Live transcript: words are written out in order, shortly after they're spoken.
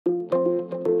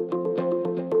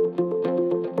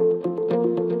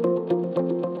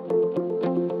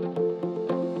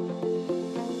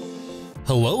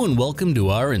and welcome to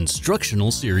our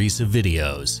instructional series of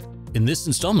videos. In this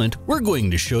installment, we're going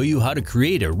to show you how to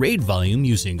create a RAID volume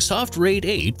using SoftRAID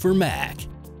 8 for Mac.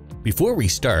 Before we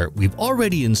start, we've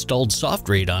already installed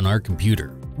SoftRAID on our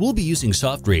computer. We'll be using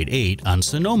SoftRAID 8 on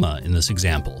Sonoma in this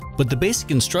example, but the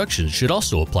basic instructions should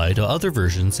also apply to other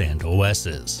versions and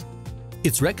OSs.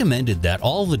 It's recommended that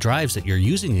all the drives that you're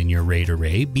using in your RAID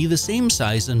array be the same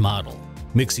size and model.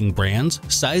 Mixing brands,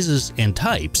 sizes, and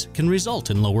types can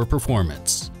result in lower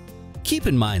performance. Keep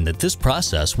in mind that this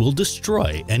process will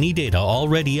destroy any data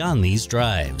already on these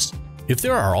drives. If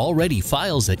there are already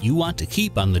files that you want to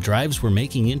keep on the drives we're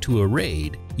making into a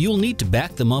RAID, you'll need to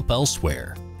back them up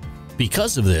elsewhere.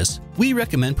 Because of this, we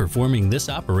recommend performing this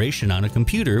operation on a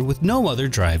computer with no other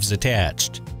drives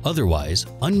attached. Otherwise,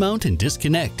 unmount and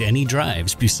disconnect any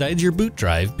drives besides your boot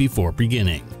drive before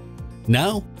beginning.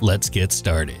 Now, let's get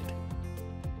started.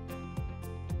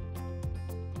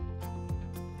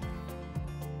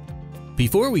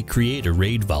 Before we create a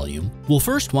RAID volume, we'll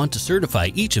first want to certify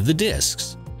each of the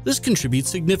disks. This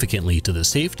contributes significantly to the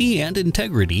safety and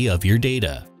integrity of your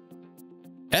data.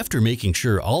 After making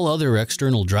sure all other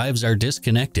external drives are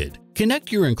disconnected,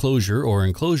 connect your enclosure or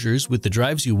enclosures with the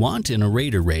drives you want in a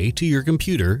RAID array to your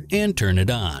computer and turn it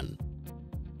on.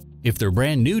 If they're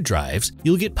brand new drives,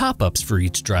 you'll get pop-ups for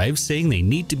each drive saying they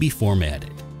need to be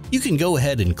formatted. You can go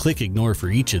ahead and click Ignore for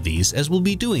each of these, as we'll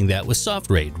be doing that with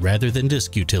SoftRAID rather than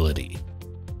Disk Utility.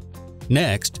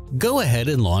 Next, go ahead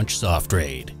and launch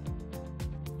SoftRAID.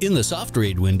 In the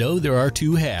SoftRAID window, there are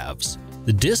two halves,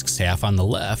 the disks half on the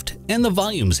left and the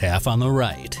volumes half on the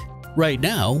right. Right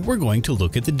now, we're going to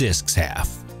look at the disks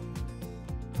half.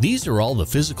 These are all the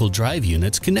physical drive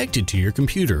units connected to your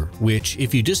computer, which,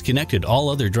 if you disconnected all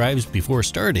other drives before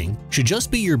starting, should just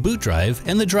be your boot drive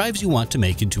and the drives you want to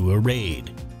make into a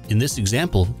RAID. In this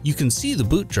example, you can see the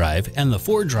boot drive and the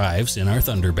 4 drives in our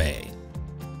Thunder Bay.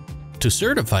 To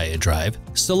certify a drive,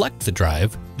 select the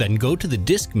drive, then go to the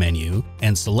Disk menu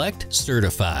and select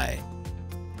Certify.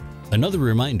 Another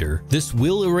reminder, this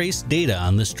will erase data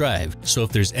on this drive, so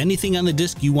if there's anything on the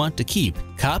disk you want to keep,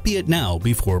 copy it now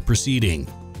before proceeding.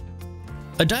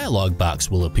 A dialog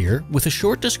box will appear with a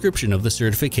short description of the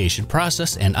certification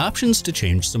process and options to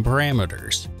change some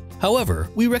parameters. However,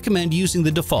 we recommend using the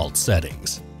default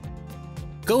settings.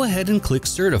 Go ahead and click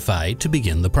Certify to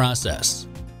begin the process.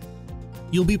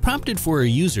 You'll be prompted for a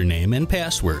username and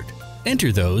password.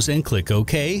 Enter those and click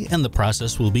OK, and the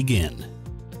process will begin.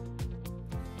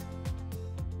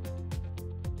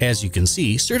 As you can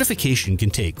see, certification can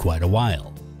take quite a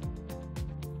while.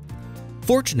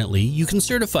 Fortunately, you can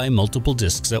certify multiple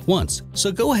disks at once,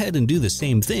 so go ahead and do the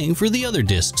same thing for the other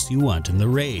disks you want in the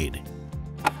RAID.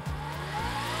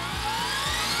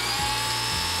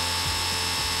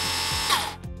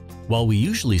 While we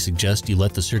usually suggest you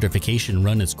let the certification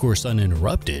run its course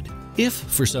uninterrupted, if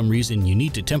for some reason you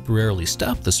need to temporarily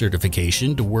stop the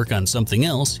certification to work on something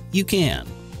else, you can.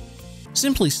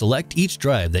 Simply select each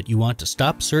drive that you want to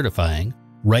stop certifying,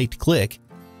 right-click,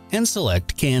 and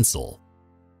select Cancel.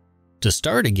 To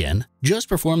start again, just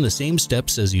perform the same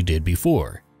steps as you did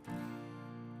before.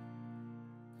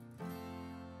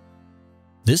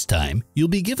 This time, you'll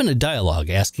be given a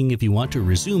dialog asking if you want to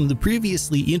resume the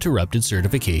previously interrupted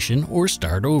certification or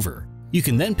start over. You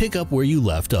can then pick up where you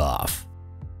left off.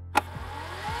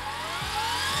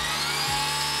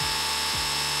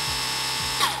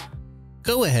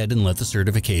 Go ahead and let the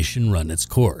certification run its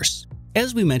course.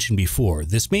 As we mentioned before,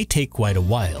 this may take quite a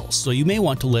while, so you may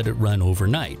want to let it run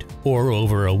overnight or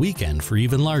over a weekend for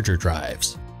even larger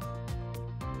drives.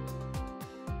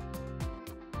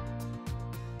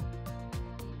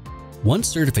 Once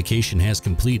certification has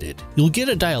completed, you'll get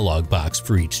a dialog box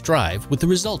for each drive with the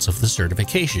results of the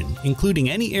certification, including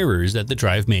any errors that the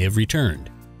drive may have returned.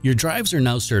 Your drives are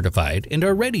now certified and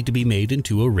are ready to be made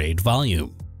into a RAID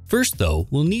volume. First though,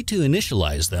 we'll need to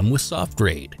initialize them with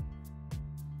SoftRAID.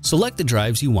 Select the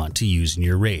drives you want to use in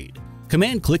your RAID.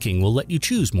 Command clicking will let you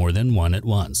choose more than one at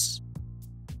once.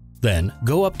 Then,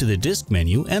 go up to the Disk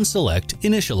menu and select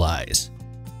Initialize.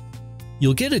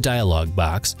 You'll get a dialog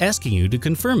box asking you to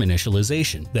confirm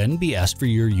initialization, then be asked for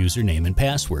your username and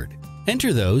password.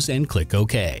 Enter those and click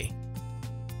OK.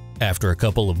 After a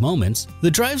couple of moments, the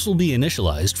drives will be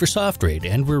initialized for SoftRAID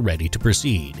and we're ready to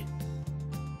proceed.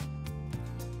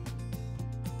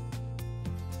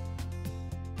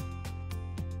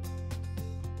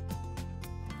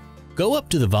 Go up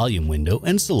to the volume window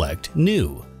and select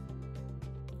New.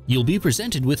 You'll be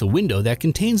presented with a window that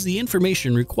contains the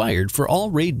information required for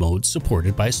all RAID modes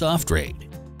supported by SoftRAID.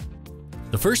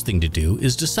 The first thing to do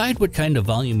is decide what kind of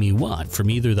volume you want from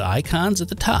either the icons at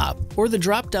the top or the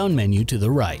drop-down menu to the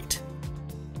right.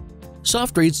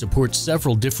 SoftRAID supports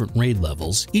several different RAID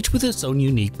levels, each with its own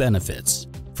unique benefits.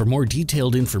 For more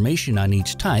detailed information on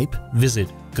each type, visit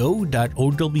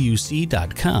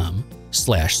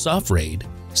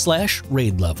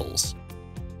go.owc.com/softraid/RAID levels.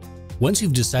 Once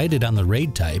you've decided on the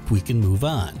RAID type, we can move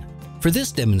on. For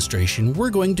this demonstration,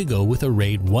 we're going to go with a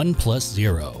RAID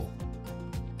 1+0.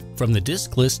 From the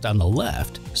disk list on the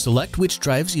left, select which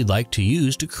drives you'd like to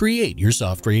use to create your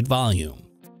SoftRAID volume.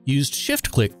 Use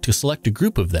Shift-click to select a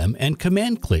group of them and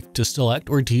Command-click to select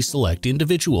or deselect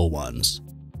individual ones.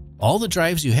 All the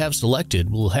drives you have selected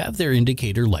will have their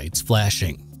indicator lights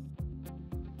flashing.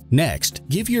 Next,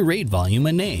 give your RAID volume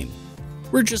a name.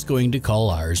 We're just going to call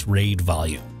ours RAID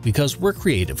volume because we're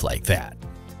creative like that.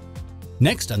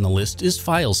 Next on the list is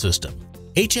File System.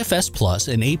 HFS Plus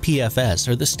and APFS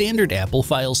are the standard Apple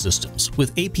file systems,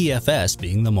 with APFS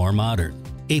being the more modern.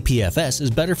 APFS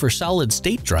is better for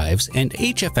solid-state drives and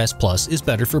HFS Plus is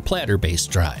better for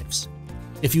platter-based drives.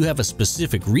 If you have a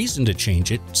specific reason to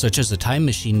change it, such as a time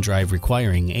machine drive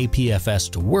requiring APFS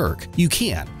to work, you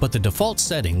can, but the default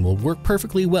setting will work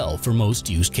perfectly well for most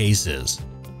use cases.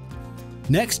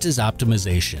 Next is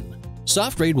optimization.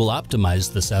 SoftRAID will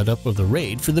optimize the setup of the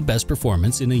RAID for the best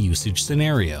performance in a usage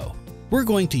scenario. We're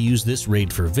going to use this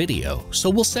RAID for video, so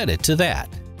we'll set it to that.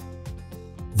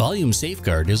 Volume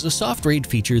Safeguard is a SoftRAID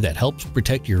feature that helps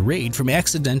protect your RAID from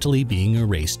accidentally being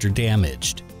erased or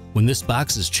damaged. When this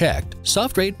box is checked,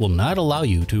 SoftRAID will not allow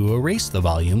you to erase the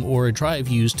volume or a drive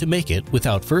used to make it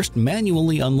without first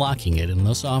manually unlocking it in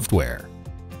the software.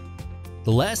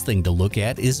 The last thing to look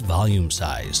at is volume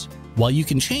size. While you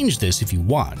can change this if you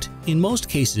want, in most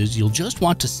cases you'll just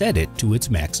want to set it to its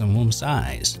maximum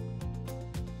size.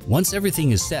 Once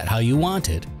everything is set how you want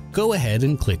it, go ahead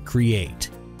and click Create.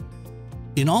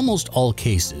 In almost all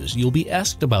cases, you'll be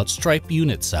asked about stripe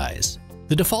unit size.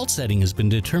 The default setting has been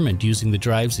determined using the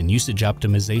drives and usage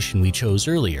optimization we chose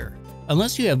earlier.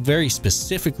 Unless you have very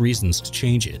specific reasons to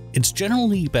change it, it's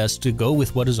generally best to go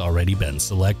with what has already been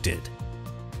selected.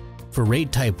 For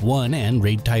RAID Type 1 and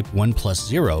RAID Type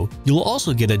 1+0, you'll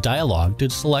also get a dialog to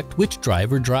select which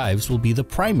drive or drives will be the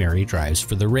primary drives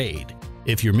for the RAID.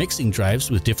 If you're mixing drives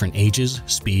with different ages,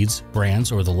 speeds,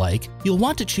 brands, or the like, you'll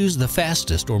want to choose the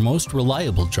fastest or most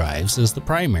reliable drives as the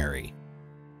primary.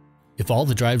 If all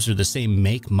the drives are the same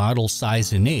make, model,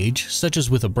 size, and age, such as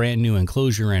with a brand new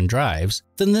enclosure and drives,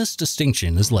 then this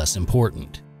distinction is less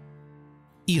important.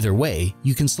 Either way,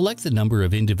 you can select the number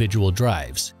of individual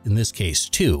drives, in this case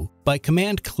 2, by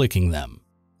command-clicking them.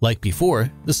 Like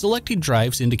before, the selected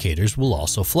drives indicators will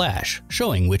also flash,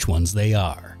 showing which ones they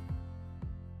are.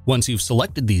 Once you've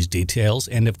selected these details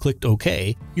and have clicked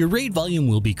OK, your RAID volume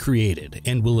will be created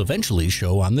and will eventually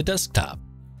show on the desktop.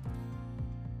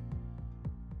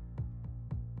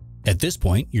 At this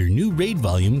point, your new RAID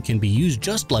volume can be used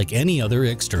just like any other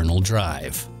external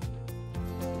drive.